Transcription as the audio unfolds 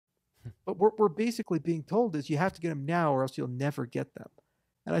But we're basically being told is you have to get them now or else you'll never get them.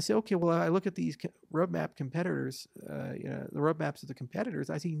 And I say, okay, well, I look at these roadmap competitors, the roadmaps of the competitors.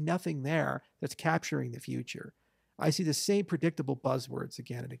 I see nothing there that's capturing the future. I see the same predictable buzzwords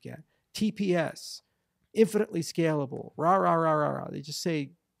again and again. TPS, infinitely scalable, rah, rah, rah, rah, rah. They just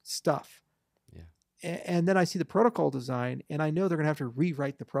say stuff. Yeah. And then I see the protocol design, and I know they're going to have to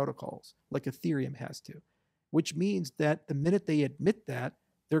rewrite the protocols like Ethereum has to, which means that the minute they admit that,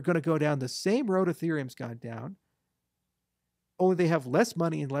 they're going to go down the same road Ethereum's gone down, only they have less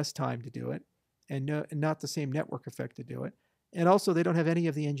money and less time to do it, and not the same network effect to do it. And also, they don't have any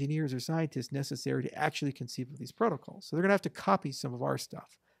of the engineers or scientists necessary to actually conceive of these protocols. So they're going to have to copy some of our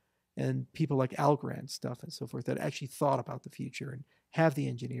stuff and people like Algorand stuff and so forth that actually thought about the future and have the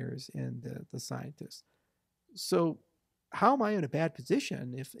engineers and the scientists. So how am I in a bad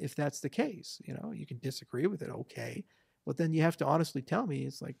position if that's the case? You can disagree with it, okay, but then you have to honestly tell me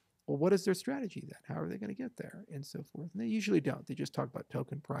it's like, well, what is their strategy then? How are they going to get there and so forth? And they usually don't. They just talk about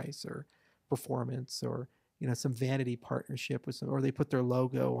token price or performance or some vanity partnership with some, or they put their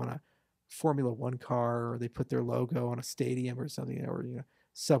logo on a Formula One car, or they put their logo on a stadium or something, or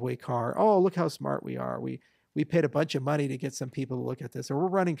subway car. Oh, look how smart we are. We paid a bunch of money to get some people to look at this, or we're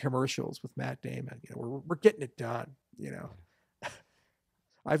running commercials with Matt Damon. We're getting it done.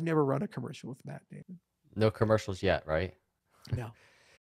 I've never run a commercial with Matt Damon. No commercials yet, right? No.